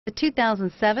The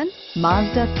 2007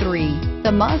 Mazda 3.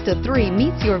 The Mazda 3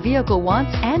 meets your vehicle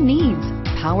wants and needs.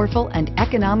 Powerful and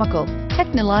economical,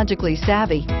 technologically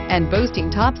savvy, and boasting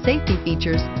top safety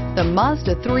features, the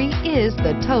Mazda 3 is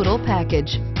the total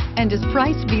package and is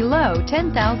priced below $10,000.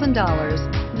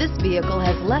 This vehicle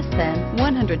has less than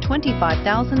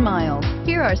 125,000 miles.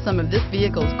 Here are some of this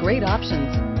vehicle's great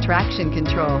options: traction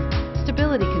control,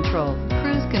 stability control,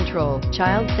 cruise control,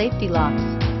 child safety locks,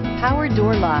 power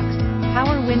door locks,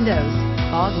 power windows,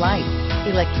 fog lights,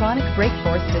 electronic brake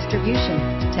force distribution,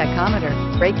 tachometer,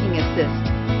 braking assist.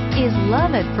 Is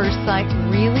love at first sight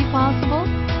really possible?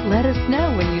 Let us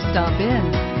know when you stop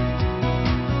in.